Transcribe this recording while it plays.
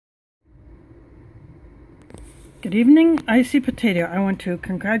Good evening, IcyPotato. I want to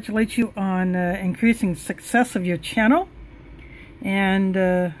congratulate you on increasing success of your channel, and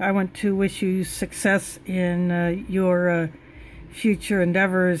I want to wish you success in your future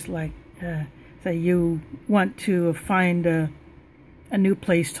endeavors, like that you want to find a new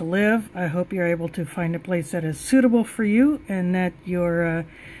place to live. I hope you're able to find a place that is suitable for you, and that your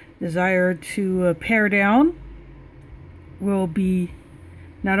desire to pare down will be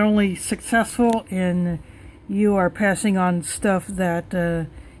not only successful in you are passing on stuff that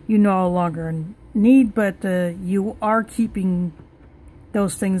you no longer need, but you are keeping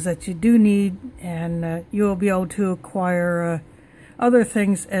those things that you do need, and you will be able to acquire other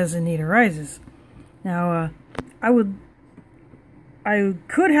things as the need arises. Now, I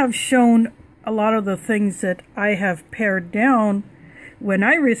could have shown a lot of the things that I have pared down when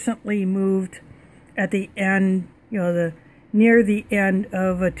I recently moved at the end, near the end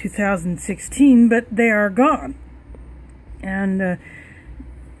of 2016, but they are gone. And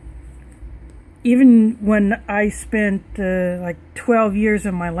even when I spent like 12 years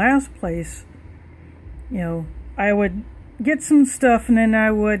in my last place, I would get some stuff and then I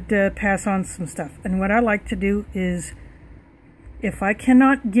would pass on some stuff. And what I like to do is, if I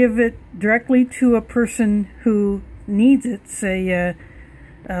cannot give it directly to a person who needs it, say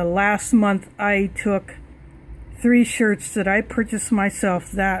last month I took 3 shirts that I purchased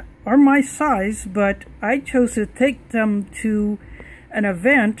myself that are my size, but I chose to take them to an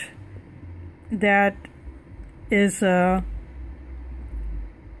event that is it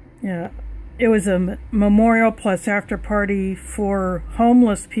was a memorial plus after party for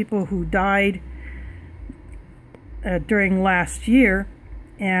homeless people who died during last year,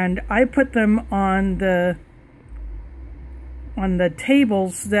 and I put them on the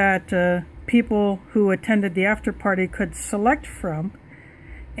tables that people who attended the after party could select from.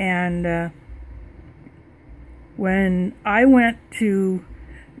 And when I went to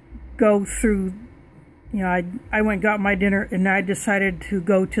go through, I went and got my dinner, and I decided to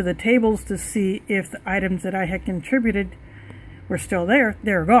go to the tables to see if the items that I had contributed were still there.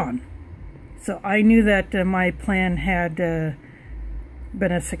 They're gone. So I knew that my plan had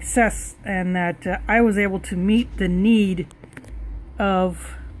been a success, and that I was able to meet the need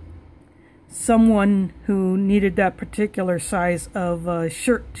of someone who needed that particular size of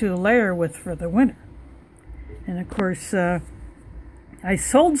shirt to layer with for the winter. And of course, I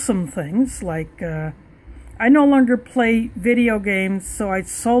sold some things, like I no longer play video games, so I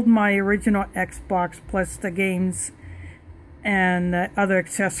sold my original Xbox plus the games and other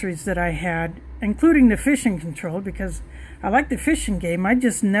accessories that I had, including the fishing control, because I like the fishing game. I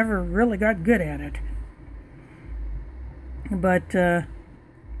just never really got good at it. But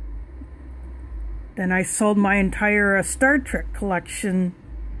then I sold my entire Star Trek collection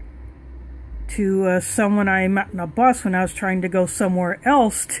to someone I met on a bus when I was trying to go somewhere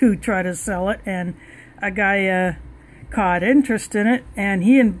else to try to sell it, and a guy caught interest in it, and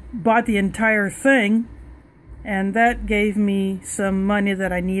he bought the entire thing, and that gave me some money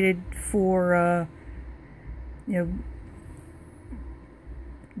that I needed for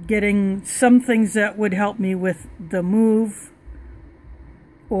getting some things that would help me with the move,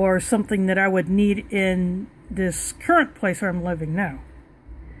 or something that I would need in this current place where I'm living now.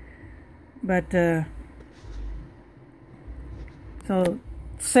 But so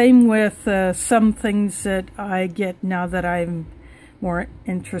same with some things that I get now that I'm more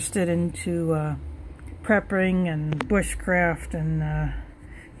interested into prepping and bushcraft and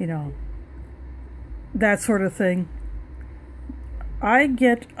that sort of thing. I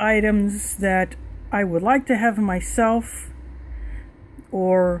get items that I would like to have myself,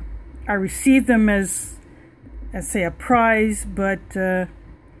 or I receive them as say a prize, but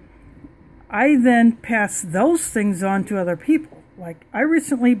I then pass those things on to other people. Like, I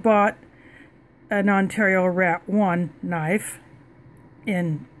recently bought an Ontario Rat 1 knife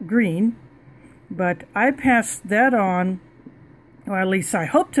in green, but I passed that on, or at least I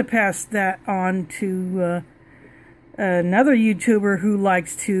hope to pass that on to another YouTuber who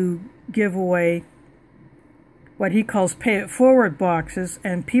likes to give away what he calls pay it forward boxes,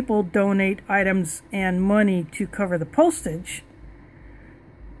 and people donate items and money to cover the postage.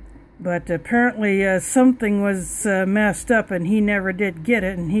 But apparently something was messed up and he never did get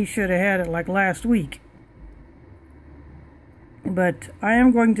it, and he should have had it like last week. But I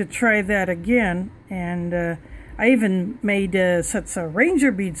am going to try that again, and I even made sets of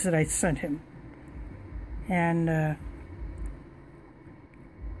ranger beads that I sent him. And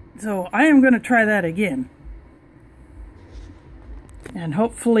so I am going to try that again. And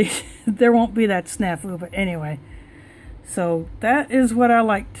hopefully there won't be that snafu, but anyway. So that is what I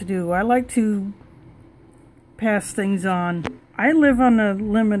like to do. I like to pass things on. I live on a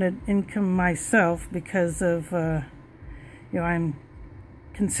limited income myself because of, I'm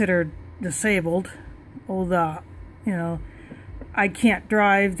considered disabled. Although, I can't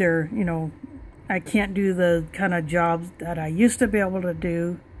drive there, I can't do the kind of jobs that I used to be able to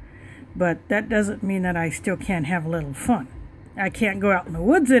do, but that doesn't mean that I still can't have a little fun. I can't go out in the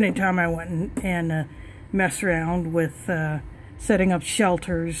woods anytime I went and mess around with setting up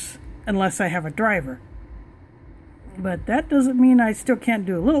shelters unless I have a driver. But that doesn't mean I still can't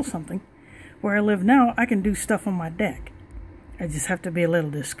do a little something. Where I live now, I can do stuff on my deck. I just have to be a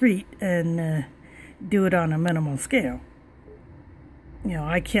little discreet and do it on a minimal scale.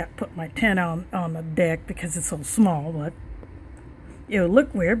 I can't put my tent on the deck because it's so small, but it would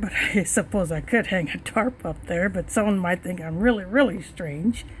look weird, but I suppose I could hang a tarp up there, but someone might think I'm really, really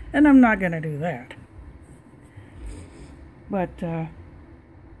strange, and I'm not going to do that. But,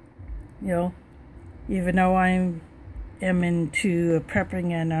 even though I am into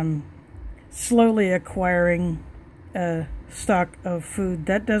prepping and I'm slowly acquiring a stock of food,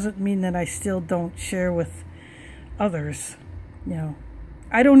 that doesn't mean that I still don't share with others.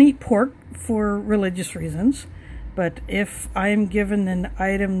 I don't eat pork for religious reasons, but if I'm given an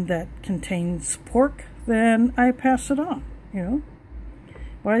item that contains pork, then I pass it on,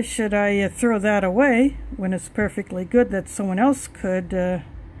 Why should I throw that away when it's perfectly good that someone else could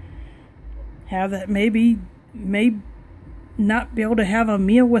have that may not be able to have a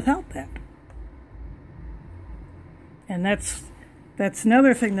meal without that? And that's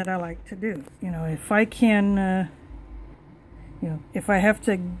another thing that I like to do. If I can, if I have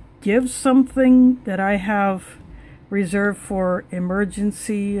to give something that I have reserved for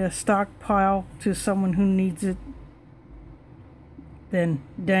emergency stockpile to someone who needs it, then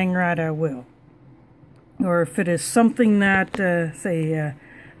dang right I will. Or if it is something that, say,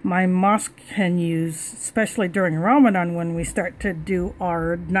 my mosque can use, especially during Ramadan when we start to do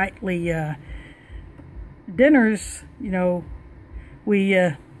our nightly dinners,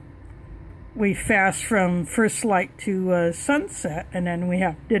 we fast from first light to sunset, and then we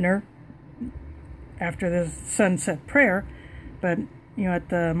have dinner after the sunset prayer. But at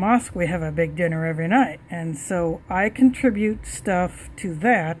the mosque we have a big dinner every night, and so I contribute stuff to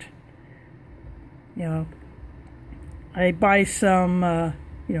that. I buy some,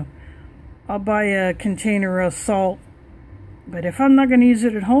 I'll buy a container of salt, but if I'm not going to use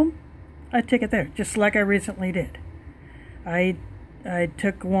it at home, I take it there, just like I recently did. I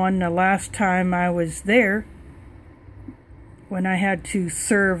took one the last time I was there when I had to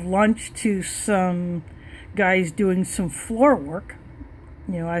serve lunch to some guys doing some floor work.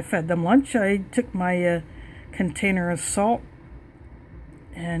 I fed them lunch. I took my container of salt,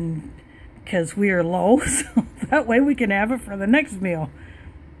 and because we are low, so that way we can have it for the next meal.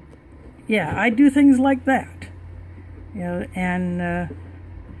 Yeah, I do things like that.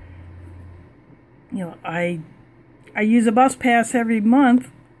 I use a bus pass every month,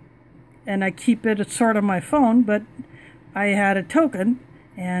 and I keep it stored on my phone, but I had a token,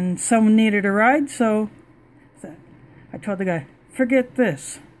 and someone needed a ride, so I told the guy, forget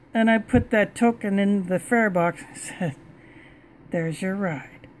this. And I put that token in the fare box and said, there's your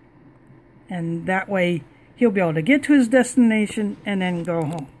ride. And that way, he'll be able to get to his destination and then go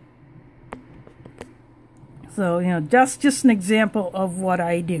home. So, that's just an example of what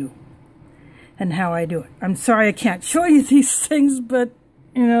I do and how I do it. I'm sorry I can't show you these things, but,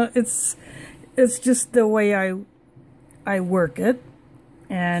 it's just the way I work it.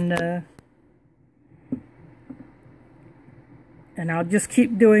 And I'll just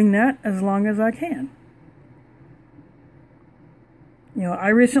keep doing that as long as I can. I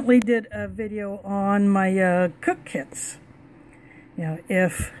recently did a video on my cook kits.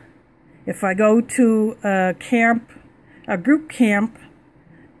 If I go to a camp, a group camp,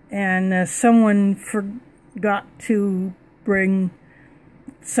 and someone forgot to bring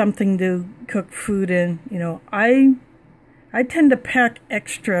something to cook food in, I tend to pack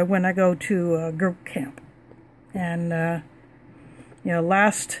extra when I go to a group camp. And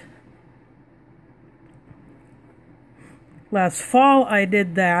last fall I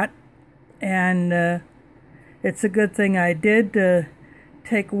did that, and it's a good thing I did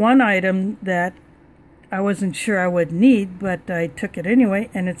take one item that I wasn't sure I would need, but I took it anyway,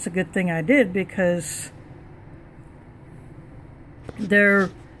 and it's a good thing I did because there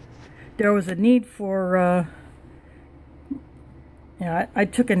was a need for I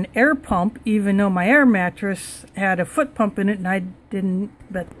took an air pump, even though my air mattress had a foot pump in it, and I didn't,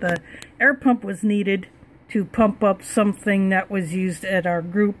 but the air pump was needed to pump up something that was used at our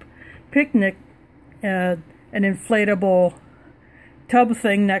group picnic, an inflatable tub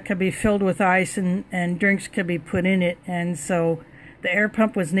thing that could be filled with ice, and drinks could be put in it, and so the air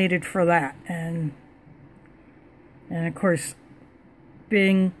pump was needed for that. And of course,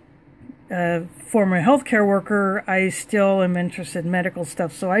 being a former healthcare worker, I still am interested in medical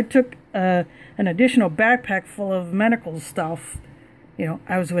stuff, so I took an additional backpack full of medical stuff. You know,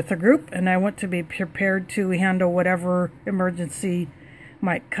 I was with a group, and I want to be prepared to handle whatever emergency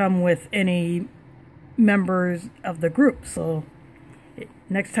might come with any members of the group. So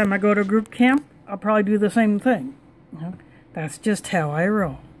next time I go to group camp, I'll probably do the same thing. You know, that's just how I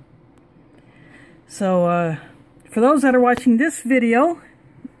roll. So for those that are watching this video,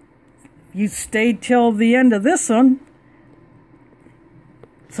 you stayed till the end of this one.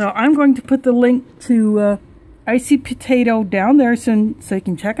 So I'm going to put the link to IcyPotato down there so you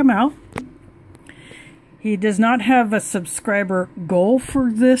can check him out. He does not have a subscriber goal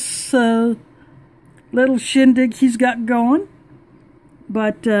for this little shindig he's got going,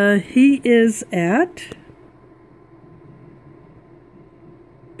 but he is at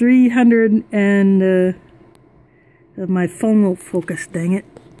 300 and my phone won't focus, dang it.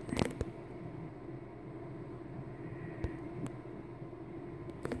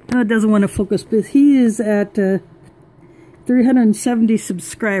 Oh, it doesn't want to focus, but he is at 370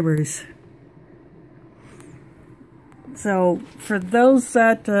 subscribers. So for those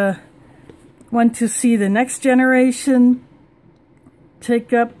that want to see the next generation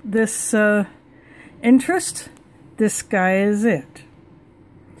take up this interest, this guy is it.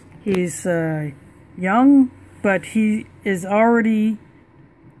 He's young, but he is already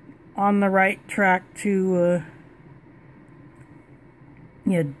on the right track to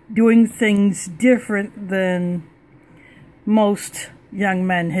doing things different than most young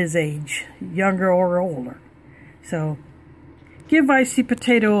men his age, younger or older. So give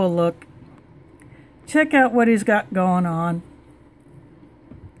IcyPotato a look. Check out what he's got going on.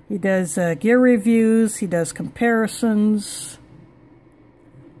 He does gear reviews. He does comparisons.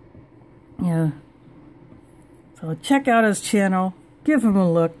 Yeah. So check out his channel. Give him a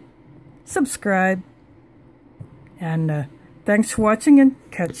look. Subscribe. And thanks for watching, and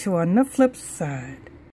catch you on the flip side.